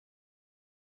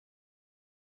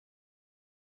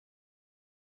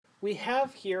we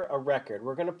have here a record.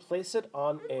 We're going to place it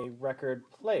on a record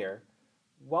player.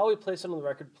 While we place it on the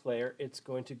record player, it's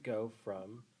going to go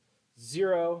from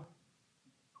 0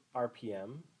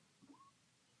 RPM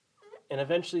and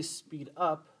eventually speed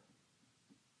up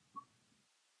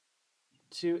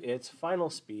to its final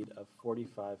speed of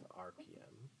 45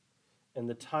 RPM. And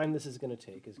the time this is going to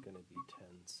take is going to be 10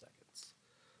 seconds.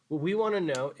 What we want to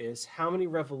know is how many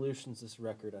revolutions this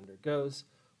record undergoes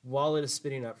while it is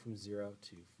speeding up from 0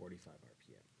 to 45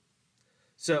 RPM.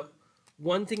 So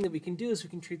one thing that we can do is we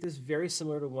can treat this very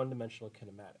similar to one-dimensional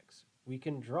kinematics. We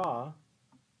can draw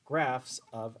graphs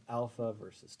of alpha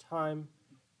versus time,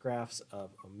 graphs of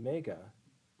omega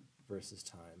versus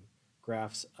time,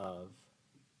 graphs of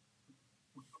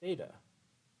theta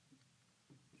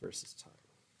versus time.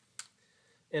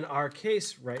 In our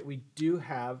case, right, we do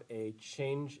have a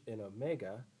change in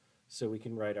omega, so we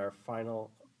can write our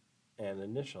final and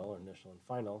initial, or initial and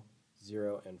final,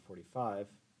 0 and 45,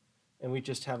 and we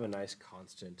just have a nice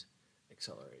constant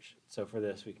acceleration. So for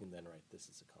this, we can then write this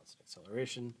as a constant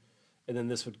acceleration, and then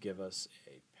this would give us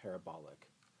a parabolic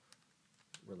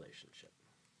relationship.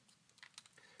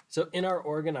 So in our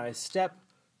organized step,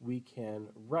 we can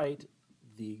write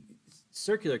the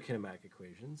circular kinematic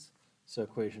equations. So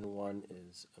equation 1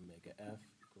 is omega f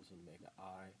equals omega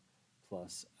I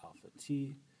plus alpha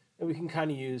t. And we can kind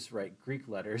of use, Greek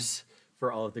letters for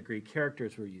all of the Greek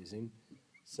characters we're using.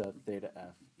 So theta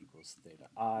f equals theta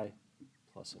I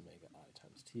plus omega I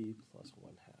times t plus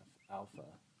 1/2 alpha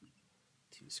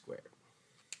t squared.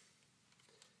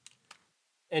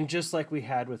 And just like we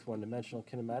had with one-dimensional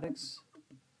kinematics,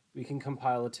 we can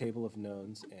compile a table of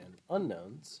knowns and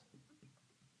unknowns.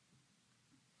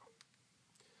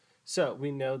 So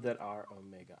we know that our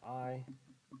omega I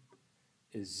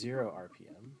is 0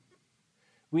 RPM.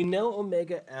 We know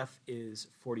omega f is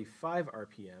 45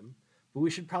 RPM, but we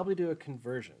should probably do a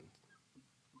conversion.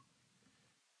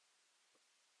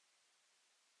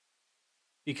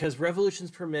 Because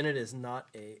revolutions per minute is not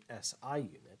a SI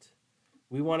unit,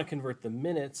 we want to convert the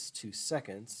minutes to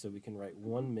seconds, so we can write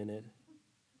 1 minute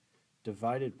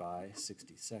divided by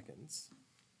 60 seconds.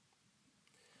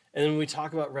 And then when we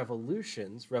talk about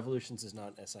revolutions, revolutions is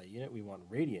not an SI unit, we want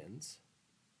radians.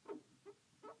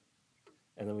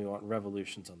 And then we want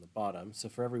revolutions on the bottom. So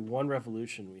for every 1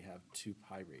 revolution, we have 2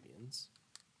 pi radians.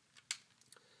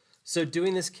 So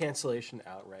doing this cancellation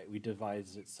out, we divide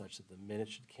it such that the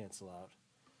minutes should cancel out,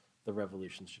 the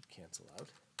revolutions should cancel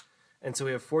out. And so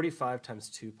we have 45 times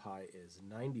 2 pi is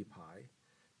 90 pi,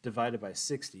 divided by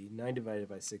 60. 9 divided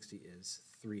by 60 is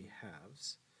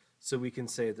 3/2. So we can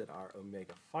say that our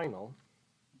omega final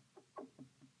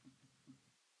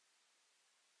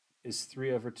is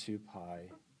 3/2 pi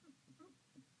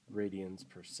radians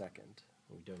per second.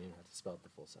 We don't even have to spell out the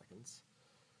full seconds.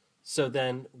 So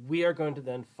then we are going to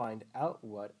then find out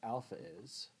what alpha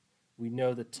is. We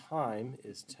know the time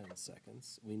is 10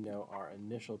 seconds. We know our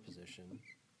initial position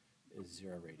is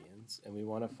 0 radians, and we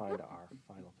want to find our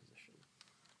final position.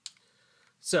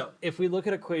 So if we look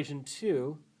at equation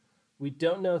 2, we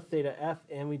don't know theta f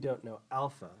and we don't know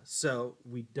alpha, so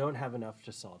we don't have enough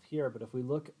to solve here. But if we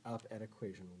look up at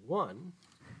equation 1,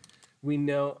 we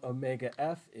know omega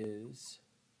f is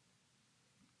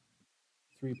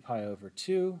 3 pi over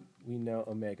 2. We know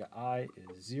omega I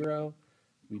is 0.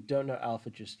 We don't know alpha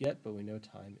just yet, but we know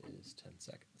time is 10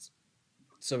 seconds.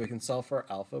 So we can solve for our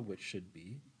alpha, which should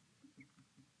be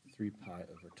 3 pi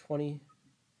over 20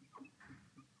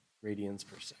 radians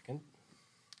per second.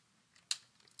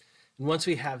 And once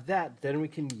we have that, then we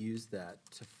can use that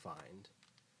to find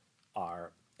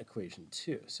our equation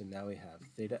 2. So now we have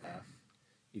theta f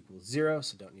equals 0,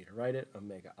 so don't need to write it.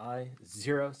 Omega I is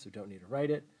 0, so don't need to write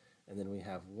it. And then we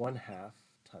have 1/2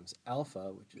 times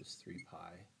alpha, which is 3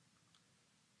 pi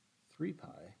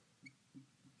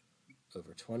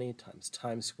over 20 times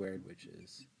time squared, which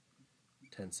is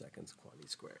 10 seconds quantity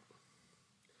squared.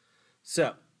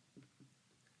 So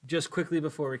just quickly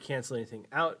before we cancel anything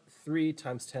out, 3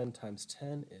 times 10 times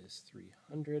 10 is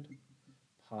 300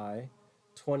 pi.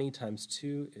 20 times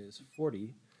 2 is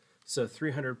 40. So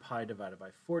 300 pi divided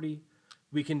by 40,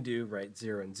 we can do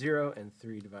 0 and 0, and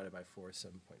 3 divided by 4 is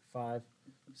 7.5.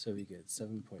 So we get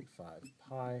 7.5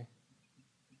 pi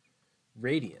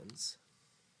radians.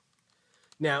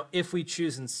 Now, if we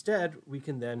choose instead, we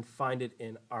can then find it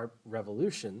in our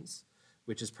revolutions,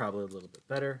 which is probably a little bit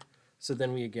better. So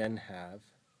then we again have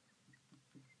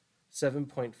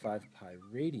 7.5 pi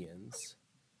radians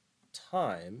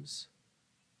times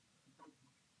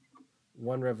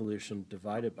 1 revolution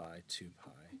divided by 2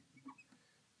 pi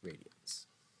radians.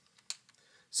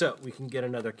 So we can get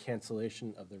another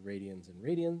cancellation of the radians and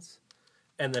radians,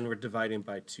 And then we're dividing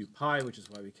by 2 pi, which is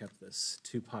why we kept this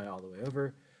 2 pi all the way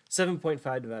over.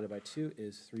 7.5 divided by 2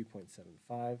 is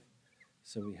 3.75.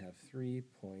 So we have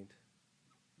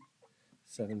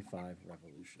 3.75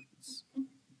 revolutions.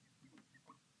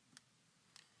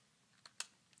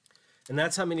 And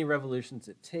that's how many revolutions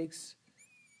it takes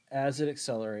as it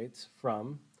accelerates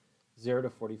from 0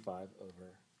 to 45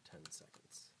 over 10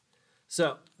 seconds.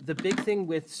 So the big thing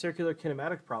with circular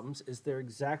kinematic problems is they're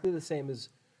exactly the same as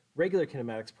regular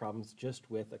kinematics problems, just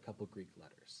with a couple Greek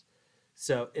letters.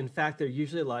 So in fact, they're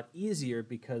usually a lot easier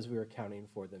because we are accounting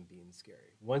for them being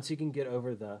scary. Once you can get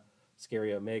over the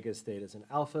scary omegas, thetas, and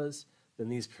alphas, then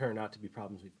these turn out to be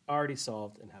problems we've already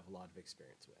solved and have a lot of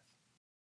experience with.